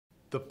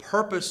The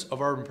purpose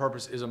of Urban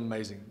Purpose is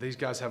amazing. These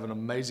guys have an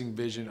amazing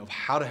vision of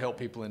how to help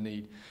people in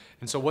need.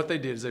 And so what they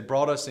did is they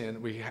brought us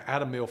in, we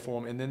had a meal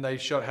for them, and then they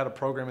had a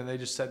program, and they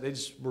just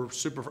were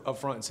super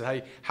upfront and said,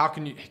 hey, how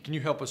can you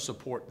help us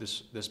support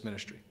this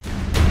ministry?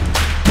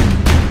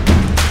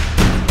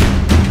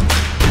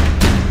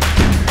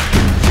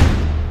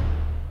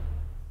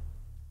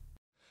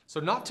 So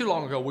not too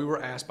long ago, we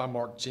were asked by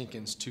Mark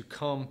Jenkins to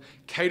come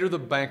cater the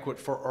banquet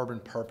for Urban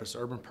Purpose.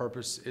 Urban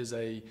Purpose is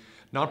a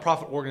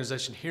nonprofit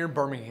organization here in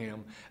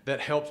Birmingham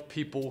that helps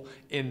people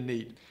in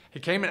need.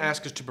 He came and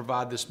asked us to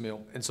provide this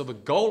meal. And so the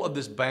goal of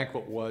this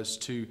banquet was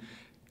to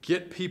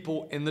get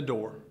people in the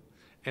door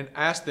and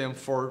ask them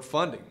for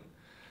funding.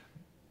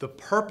 The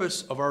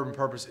purpose of Urban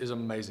Purpose is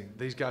amazing.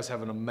 These guys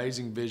have an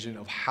amazing vision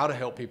of how to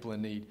help people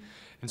in need.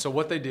 And so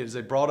what they did is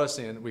they brought us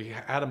in, we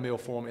had a meal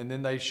for them, and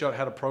then they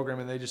had a program,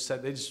 and they just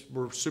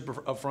were super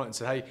upfront and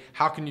said, hey,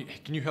 how can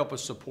you help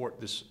us support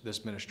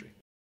this ministry?